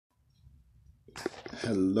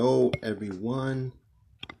Hello, everyone.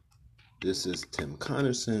 This is Tim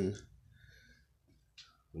Connerson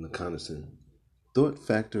from the Connerson Thought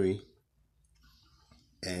Factory,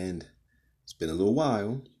 and it's been a little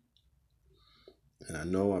while, and I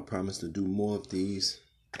know I promised to do more of these,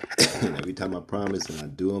 and every time I promise and I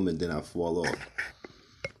do them and then I fall off.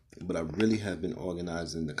 But I really have been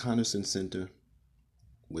organizing the Connerson Center,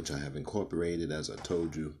 which I have incorporated, as I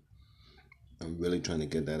told you. I'm really trying to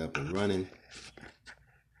get that up and running.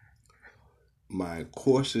 My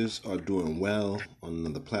courses are doing well on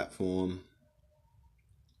another platform.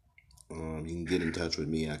 You can get in touch with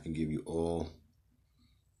me. I can give you all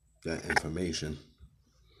that information.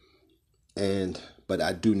 But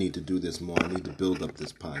I do need to do this more. I need to build up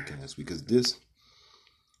this podcast because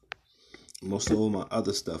most of all my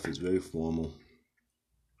other stuff is very formal.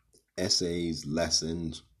 Essays,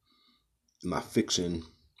 lessons, my fiction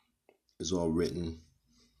is all written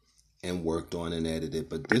and worked on and edited.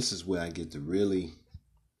 But this is where I get to really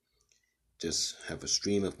just have a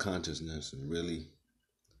stream of consciousness and really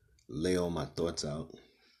lay all my thoughts out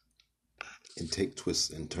and take twists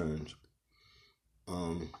and turns.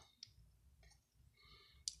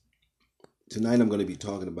 Tonight I'm going to be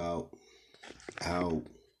talking about how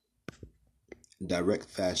direct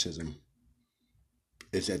fascism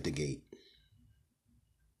is at the gate.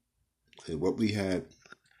 Okay, what we had,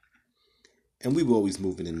 and we were always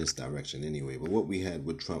moving in this direction anyway, but what we had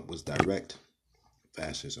with Trump was direct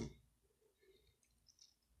fascism.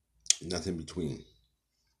 Nothing between.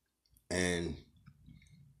 And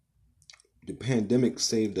the pandemic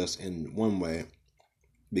saved us in one way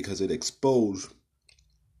because it exposed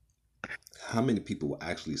how many people were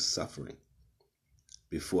actually suffering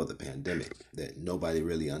before the pandemic that nobody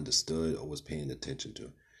really understood or was paying attention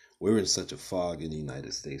to. We're in such a fog in the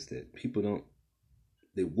United States that people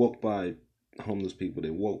they walk by homeless people, they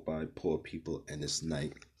walk by poor people, and it's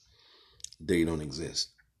like they don't exist.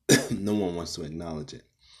 No one wants to acknowledge it.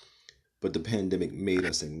 But the pandemic made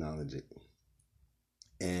us acknowledge it.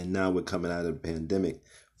 And now we're coming out of the pandemic.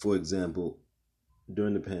 For example,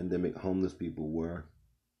 during the pandemic, homeless people were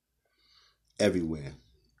everywhere,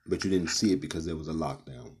 but you didn't see it because there was a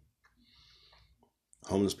lockdown.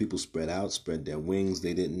 Homeless people spread out, spread their wings.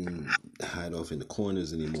 They didn't hide off in the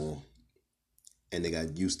corners anymore, and they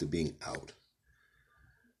got used to being out.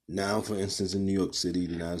 Now, for instance, in New York City,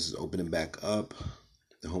 the United States is opening back up.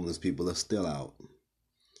 The homeless people are still out.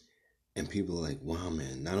 And people are like, wow,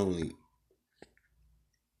 man, not only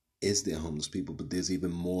is there homeless people, but there's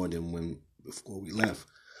even more than before we left.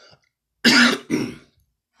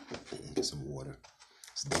 Get some water.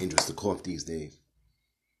 It's dangerous to cough these days.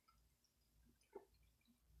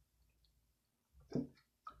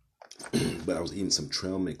 But I was eating some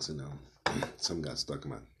trail mix and something got stuck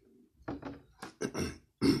in my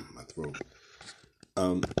throat.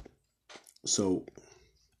 So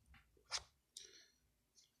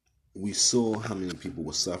we saw how many people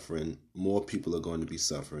were suffering. More people are going to be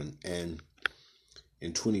suffering. And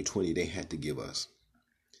in 2020, they had to give us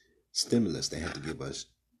stimulus. They had to give us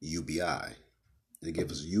UBI. They gave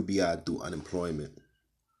us UBI through unemployment,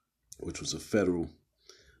 which was a federal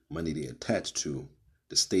money they attached to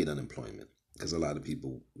the state unemployment because a lot of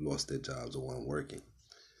people lost their jobs or weren't working.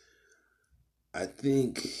 I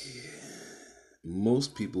think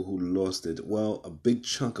most people who lost it, a big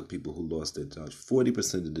chunk of people who lost their jobs,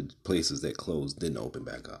 40% of the places that closed didn't open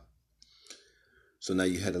back up. So now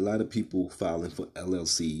you had a lot of people filing for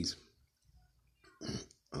LLCs.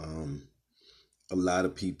 A lot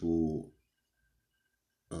of people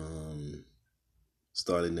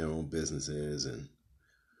starting their own businesses and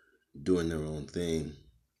doing their own thing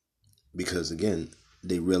because, again,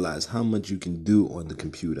 they realize how much you can do on the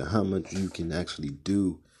computer, how much you can actually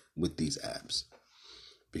do with these apps,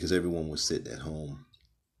 because everyone was sitting at home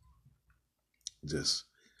just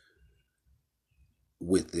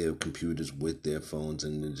with their computers, with their phones,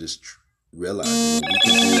 and just realizing we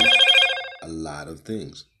can do a lot of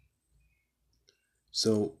things.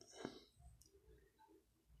 So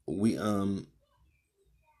we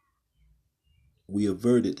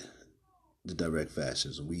averted the direct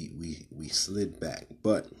fascism. We slid back,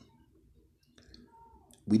 but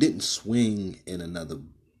we didn't swing in another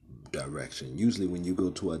direction. Usually when you go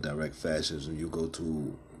to a direct fascism, you go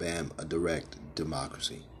to, a direct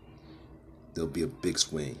democracy. There'll be a big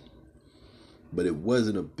swing. But it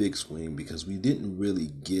wasn't a big swing because we didn't really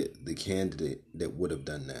get the candidate that would have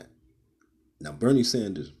done that. Now, Bernie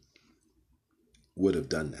Sanders would have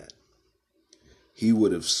done that. He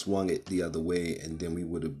would have swung it the other way, and then we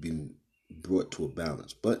would have been brought to a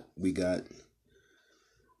balance. But we got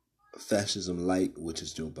fascism light, which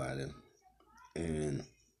is Joe Biden. And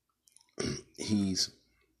he's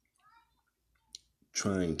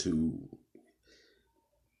trying to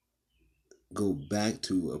go back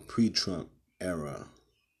to a pre-Trump era,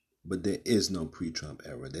 but there is no pre-Trump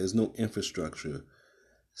era. There's no infrastructure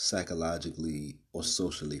psychologically or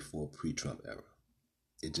socially for a pre-Trump era.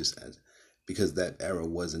 It just has, because that era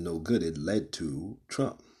wasn't no good. It led to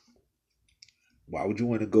Trump. Why would you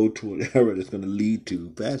want to go to an era that's going to lead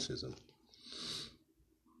to fascism?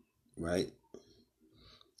 Right?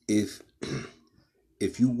 If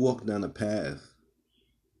you walk down a path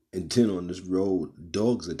and then on this road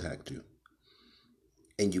dogs attacked you,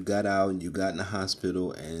 and you got out and you got in the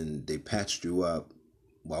hospital and they patched you up,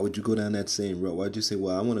 why would you go down that same road? Why would you say,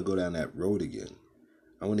 well, I want to go down that road again?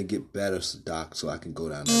 I want to get better, doc, so I can go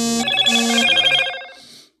down that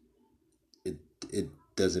road. It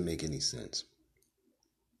doesn't make any sense.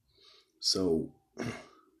 So,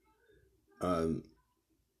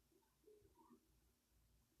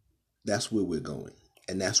 that's where we're going.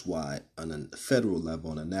 And that's why on a federal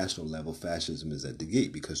level, on a national level, fascism is at the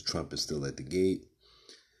gate, because Trump is still at the gate.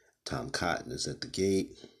 Tom Cotton is at the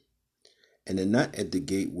gate. And they're not at the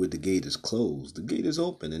gate where the gate is closed. The gate is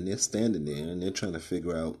open, and they're standing there, and they're trying to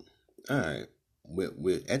figure out, all right,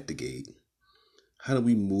 we're at the gate. How do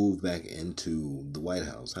we move back into the White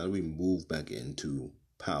House? How do we move back into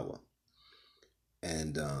power?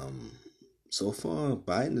 And so far,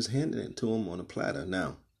 Biden is handing it to him on a platter.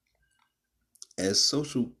 Now, as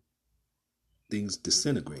social things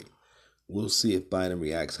disintegrate, we'll see if Biden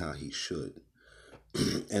reacts how he should.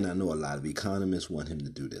 And I know a lot of economists want him to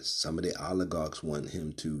do this. Some of the oligarchs want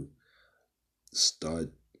him to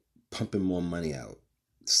start pumping more money out.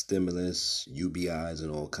 Stimulus, UBIs, and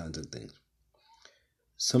all kinds of things.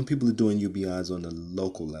 Some people are doing UBIs on the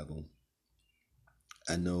local level.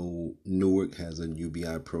 I know Newark has a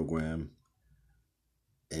UBI program.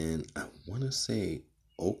 And I want to say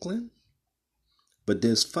Oakland? But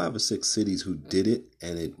there's 5 or 6 cities who did it,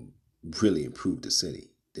 and it really improved the city.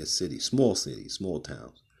 Their cities, small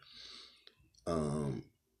towns.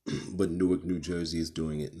 But Newark, New Jersey is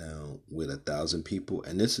doing it now with 1,000 people,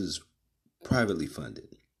 and this is privately funded.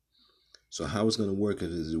 So how it's going to work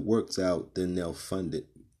is, if it works out, then they'll fund it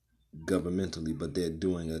governmentally, but they're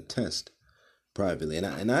doing a test privately.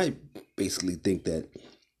 And I basically think that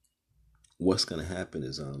what's going to happen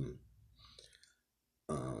is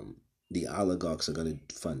the oligarchs are going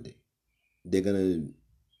to fund it. They're going to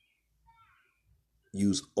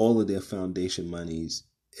use all of their foundation monies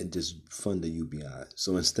and just fund the UBI.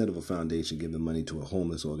 So instead of a foundation giving money to a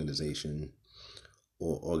homeless organization,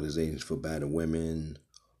 or organizations for battered women,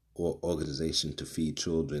 or organization to feed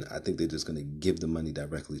children, I think they're just going to give the money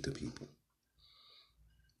directly to people.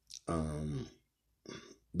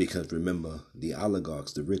 Because remember, the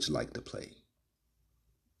oligarchs, the rich, like to play.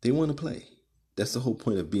 They want to play. That's the whole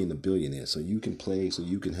point of being a billionaire. So you can play, so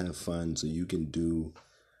you can have fun, so you can do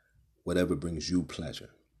whatever brings you pleasure.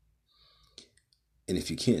 And if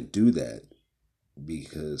you can't do that,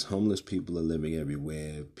 because homeless people are living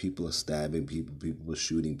everywhere, people are stabbing people, people are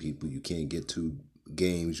shooting people, you can't get to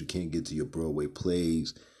games, you can't get to your Broadway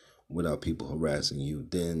plays without people harassing you,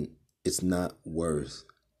 then it's not worth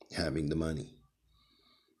having the money.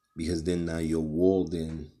 Because then now you're walled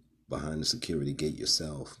in behind the security gate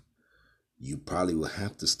yourself. You probably will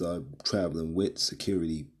have to start traveling with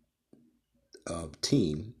security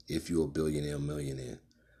team if you're a billionaire or millionaire,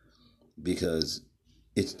 because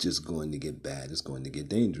it's just going to get bad. It's going to get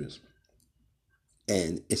dangerous,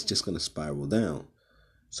 and it's just going to spiral down.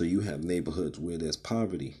 So you have neighborhoods where there's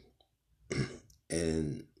poverty,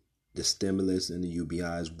 and the stimulus and the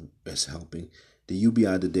UBIs is helping. The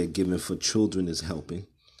UBI that they're giving for children is helping,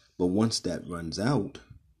 but once that runs out,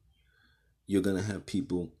 you're going to have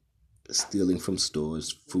people stealing from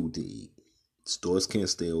stores food to eat. Stores can't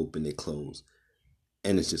stay open, they close.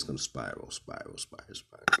 And it's just going to spiral.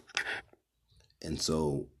 And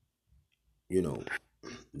so,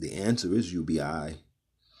 the answer is UBI.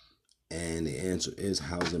 And the answer is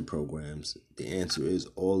housing programs. The answer is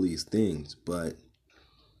all these things. But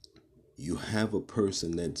you have a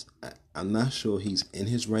person that's, I'm not sure he's in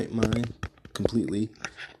his right mind completely.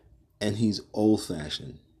 And he's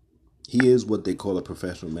old-fashioned. He is what they call a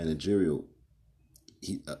professional managerial.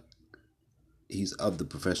 He's of the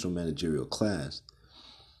professional managerial class.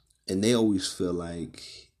 And they always feel like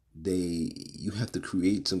you have to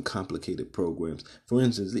create some complicated programs. For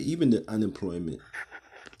instance, even the unemployment,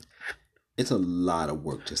 it's a lot of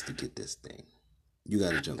work just to get this thing. You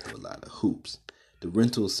got to jump through a lot of hoops. The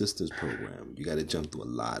rental assistance program, you got to jump through a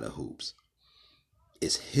lot of hoops.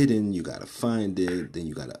 It's hidden. You got to find it. Then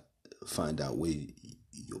you got to find out where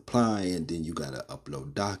you apply, and then you gotta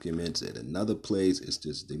upload documents at another place. It's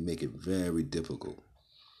just, they make it very difficult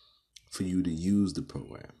for you to use the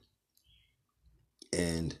program.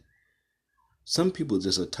 And some people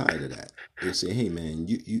just are tired of that. They say, hey man,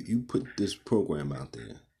 you put this program out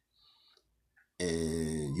there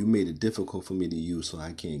and you made it difficult for me to use, so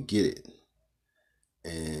I can't get it.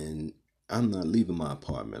 And I'm not leaving my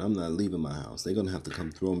apartment. I'm not leaving my house. They're going to have to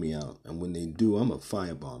come throw me out. And when they do, I'm going to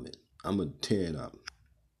firebomb it. I'm going to tear it up.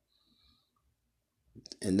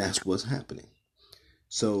 And that's what's happening.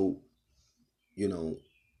 So,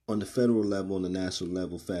 on the federal level, on the national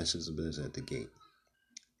level, fascism is at the gate.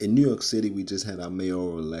 In New York City, we just had our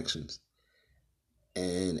mayoral elections.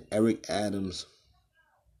 And Eric Adams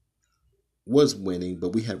was winning,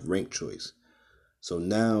 but we have ranked choice. So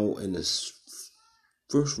now in this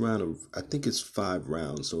first round of, I think it's 5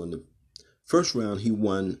 rounds. So in the first round, he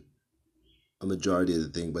won a majority of the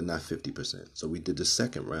thing, but not 50%. So we did the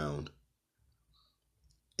second round,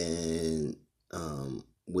 and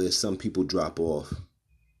where some people drop off.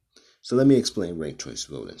 So let me explain ranked choice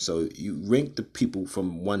voting. So you rank the people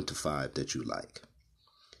from 1 to 5 that you like,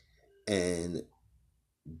 and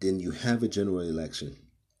then you have a general election,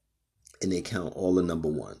 and they count all the number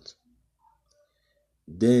ones.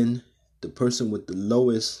 Then the person with the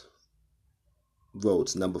lowest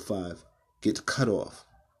votes, number 5, gets cut off.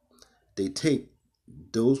 They take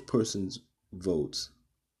those persons' votes,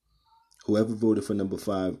 whoever voted for number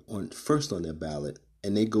 5 first on their ballot,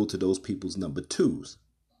 and they go to those people's number 2s.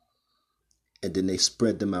 And then they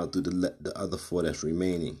spread them out through the other 4 that's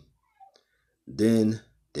remaining. Then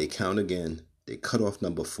they count again, they cut off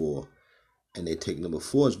number 4, and they take number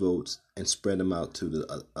 4's votes and spread them out to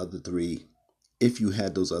the other 3, if you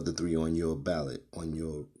had those other 3 on your ballot, on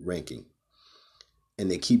your ranking.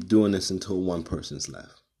 And they keep doing this until one person's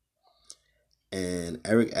left. And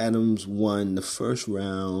Eric Adams won the first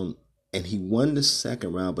round, and he won the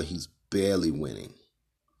second round, but he's barely winning.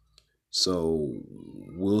 So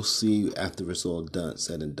we'll see after it's all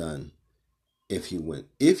said and done, if he wins.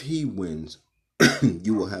 If he wins,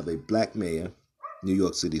 you will have a black mayor, New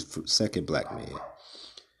York City's second black mayor,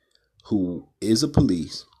 who is a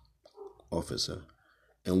police officer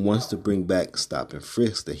and wants to bring back stop and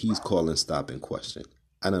frisk that he's calling stop and question.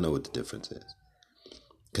 I don't know what the difference is.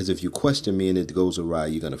 Because if you question me and it goes awry,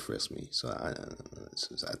 you're going to frisk me. So I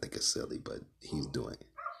think it's silly, but he's doing it.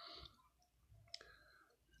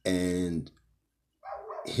 And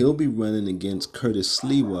he'll be running against Curtis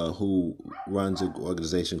Sliwa, who runs an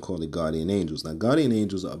organization called the Guardian Angels. Now, Guardian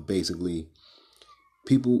Angels are basically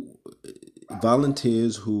people,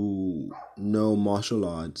 volunteers who know martial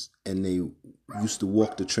arts, and they used to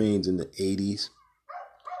walk the trains in the 80s.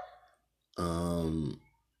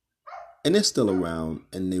 And they're still around,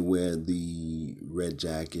 and they wear the red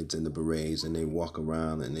jackets and the berets, and they walk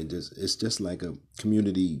around, and it's just like a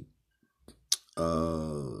community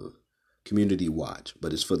watch,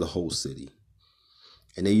 but it's for the whole city.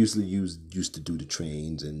 And they usually used to do the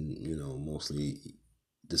trains and, mostly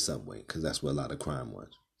the subway, because that's where a lot of crime was.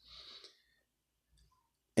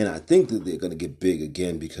 And I think that they're going to get big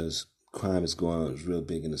again because crime is real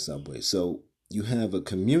big in the subway. So you have a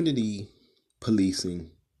community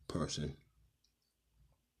policing person.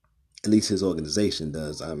 At least his organization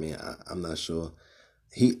does. I mean, I'm not sure.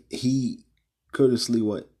 Curtis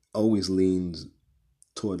Lee always leans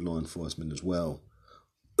toward law enforcement as well.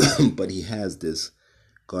 But he has this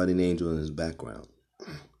guardian angel in his background.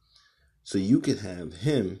 So you could have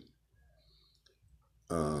him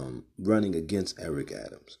running against Eric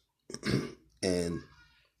Adams. And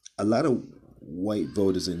a lot of white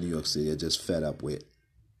voters in New York City are just fed up with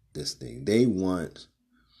this thing. They want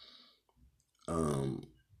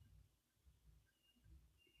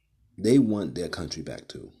their country back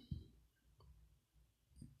too.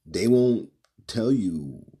 They won't tell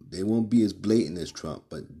you, they won't be as blatant as Trump,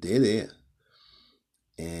 but they're there.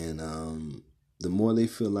 And the more they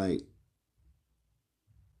feel like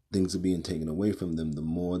things are being taken away from them, the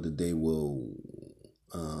more that they will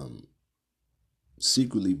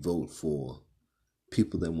secretly vote for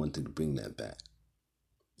people that want to bring that back.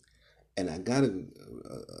 And I got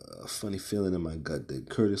a funny feeling in my gut that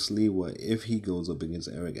Curtis Lewa, if he goes up against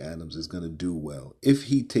Eric Adams, is going to do well, if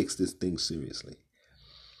he takes this thing seriously.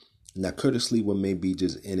 Now, Curtis Lewa may be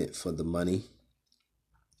just in it for the money,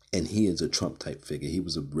 and he is a Trump-type figure. He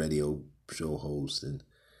was a radio show host, and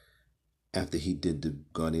after he did the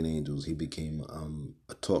Guardian Angels, he became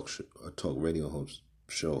a talk radio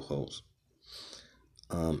show host.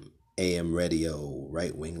 AM radio,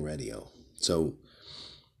 right-wing radio. So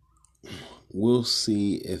we'll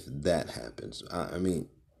see if that happens. I mean,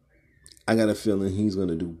 I got a feeling he's going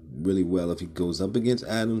to do really well if he goes up against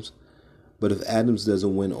Adams. But if Adams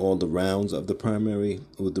doesn't win all the rounds of the primary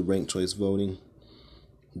with the ranked choice voting,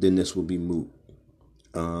 then this will be moot.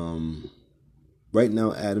 Right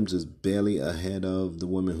now, Adams is barely ahead of the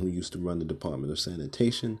woman who used to run the Department of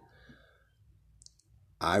Sanitation.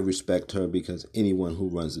 I respect her because anyone who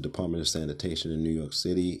runs the Department of Sanitation in New York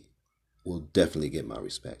City will definitely get my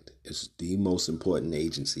respect. It's the most important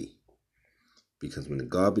agency because when the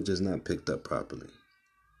garbage is not picked up properly,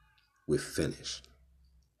 we're finished.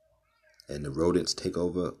 And the rodents take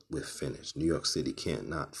over, we're finished. New York City can't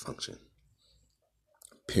not function.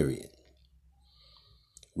 Period.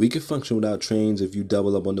 We can function without trains if you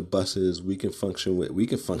double up on the buses. We can function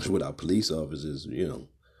without police officers,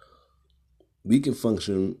 We can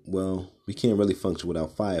function, we can't really function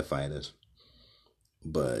without firefighters.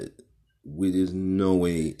 But there's no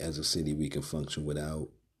way as a city we can function without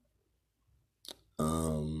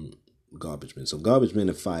garbage men. So garbage men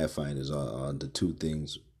and firefighters are the two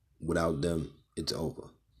things. Without them, it's over.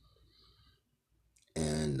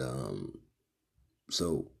 And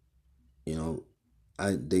so,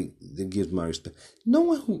 they give my respect. No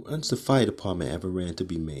one who runs the fire department ever ran to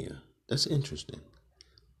be mayor. That's interesting.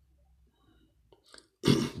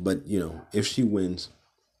 But, if she wins,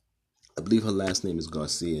 I believe her last name is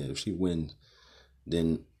Garcia. If she wins,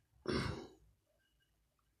 then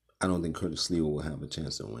I don't think Curtis Lee will have a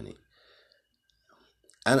chance of winning.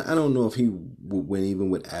 I don't know if he would win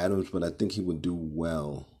even with Adams, but I think he would do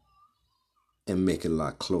well and make it a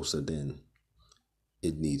lot closer than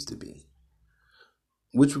it needs to be.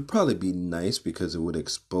 Which would probably be nice because it would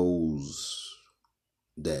expose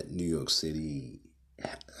that New York City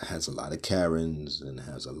has a lot of Karens and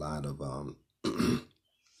has a lot of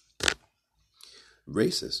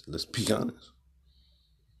racist. Let's be honest.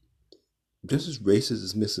 Just as racist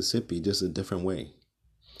as Mississippi, just a different way.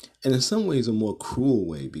 And in some ways a more cruel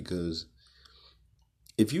way, because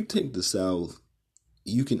if you take the South,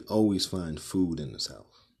 you can always find food in the South.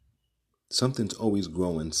 Something's always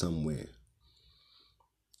growing somewhere.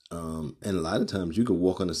 And a lot of times you can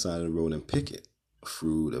walk on the side of the road and pick it.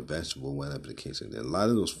 Fruit, a vegetable, whatever the case is. A lot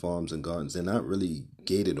of those farms and gardens, they're not really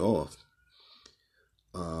gated off.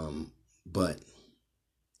 But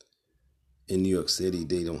in New York City,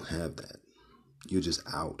 they don't have that. You're just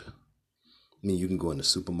out. I mean, you can go in the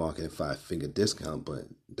supermarket and 5-finger discount, but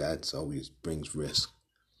that's always brings risk.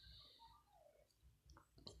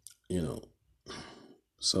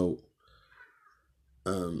 So,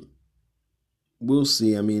 we'll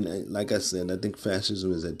see. I mean, like I said, I think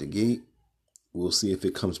fascism is at the gate. We'll see if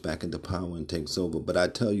it comes back into power and takes over. But I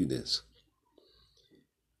tell you this,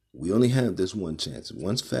 we only have this one chance.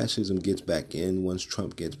 Once fascism gets back in, once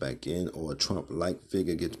Trump gets back in, or a Trump-like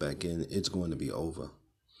figure gets back in, it's going to be over.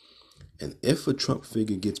 And if a Trump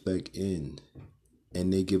figure gets back in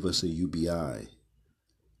and they give us a UBI,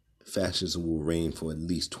 fascism will reign for at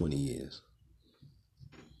least 20 years.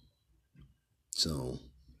 So,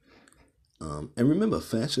 and remember,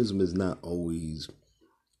 fascism is not always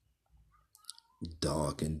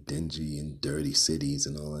dark and dingy and dirty cities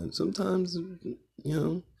and all that. Sometimes,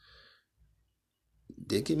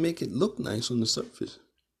 they can make it look nice on the surface.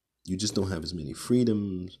 You just don't have as many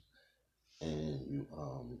freedoms, and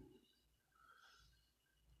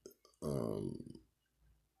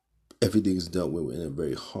everything's dealt with in a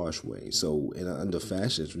very harsh way. So under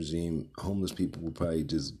fascist regime, homeless people will probably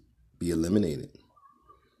just be eliminated.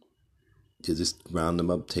 You just round them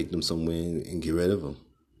up, take them somewhere, and get rid of them.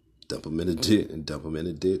 Dump them in a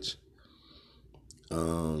ditch.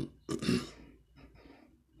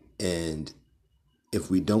 And if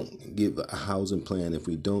we don't give a housing plan, if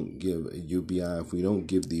we don't give a UBI, if we don't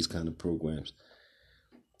give these kind of programs,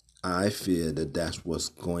 I fear that that's what's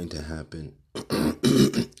going to happen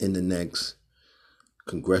in the next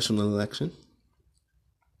congressional election.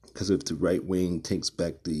 Because if the right wing takes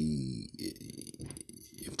back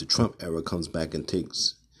if the Trump era comes back and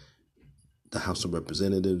takes the House of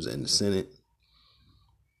Representatives and the Senate,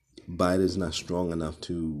 Biden's not strong enough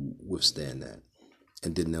to withstand that.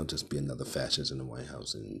 And then there'll just be another fascist in the White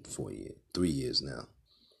House in 4 years, 3 years now.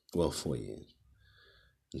 Well, 4 years.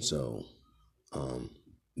 And so,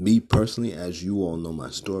 me personally, as you all know my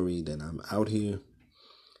story, that I'm out here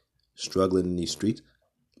struggling in these streets,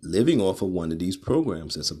 living off of one of these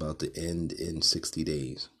programs that's about to end in 60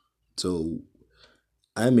 days. So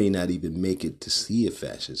I may not even make it to see if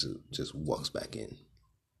fascism just walks back in.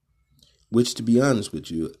 Which, to be honest with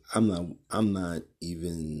you, I'm not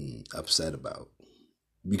even upset about.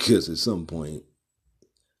 Because at some point,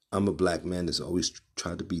 I'm a black man that's always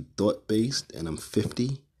tried to be thought-based, and I'm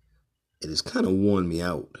 50. It has kind of worn me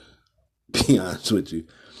out, to be honest with you.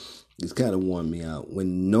 It's kind of worn me out.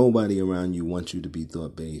 When nobody around you wants you to be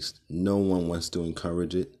thought-based, no one wants to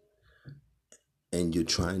encourage it, and you're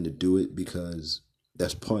trying to do it because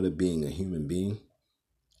that's part of being a human being,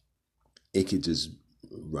 it could just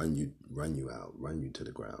run you out, run you to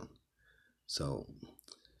the ground. So,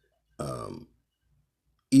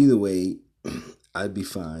 either way, I'd be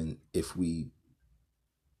fine if we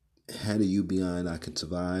had a UBI and I could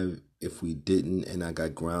survive. If we didn't and I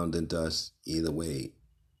got ground and dust, either way,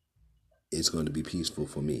 it's going to be peaceful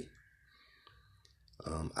for me.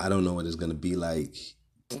 I don't know what it's going to be like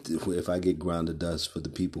if I get ground to dust for the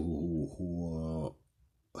people who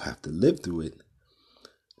have to live through it,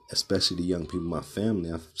 especially the young people in my family.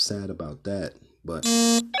 I'm sad about that, but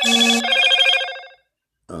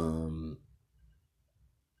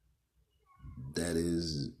that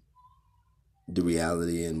is the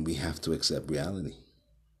reality, and we have to accept reality.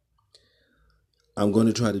 I'm going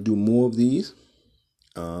to try to do more of these.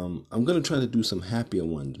 I'm going to try to do some happier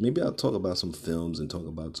ones. Maybe I'll talk about some films and talk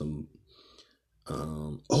about some...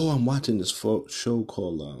 I'm watching this show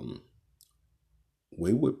called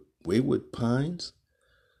Wayward Pines.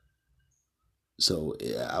 So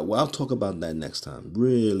I'll talk about that next time.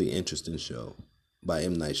 Really interesting show by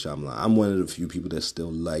M. Night Shyamalan. I'm one of the few people that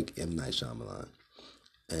still like M. Night Shyamalan.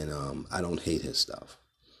 And I don't hate his stuff.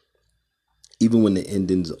 Even when the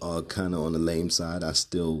endings are kind of on the lame side, I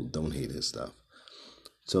still don't hate his stuff.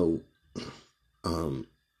 So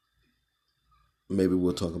maybe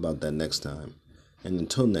we'll talk about that next time. And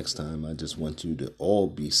until next time, I just want you to all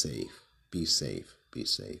be safe. Be safe. Be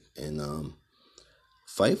safe. And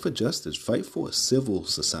fight for justice. Fight for a civil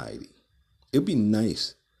society. It'd be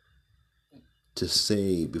nice to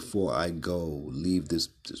say before I go, leave this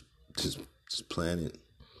planet,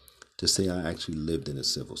 to say I actually lived in a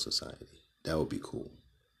civil society. That would be cool.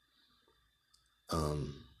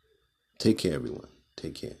 Take care, everyone.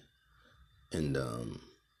 Take care. And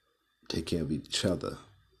take care of each other,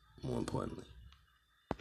 more importantly.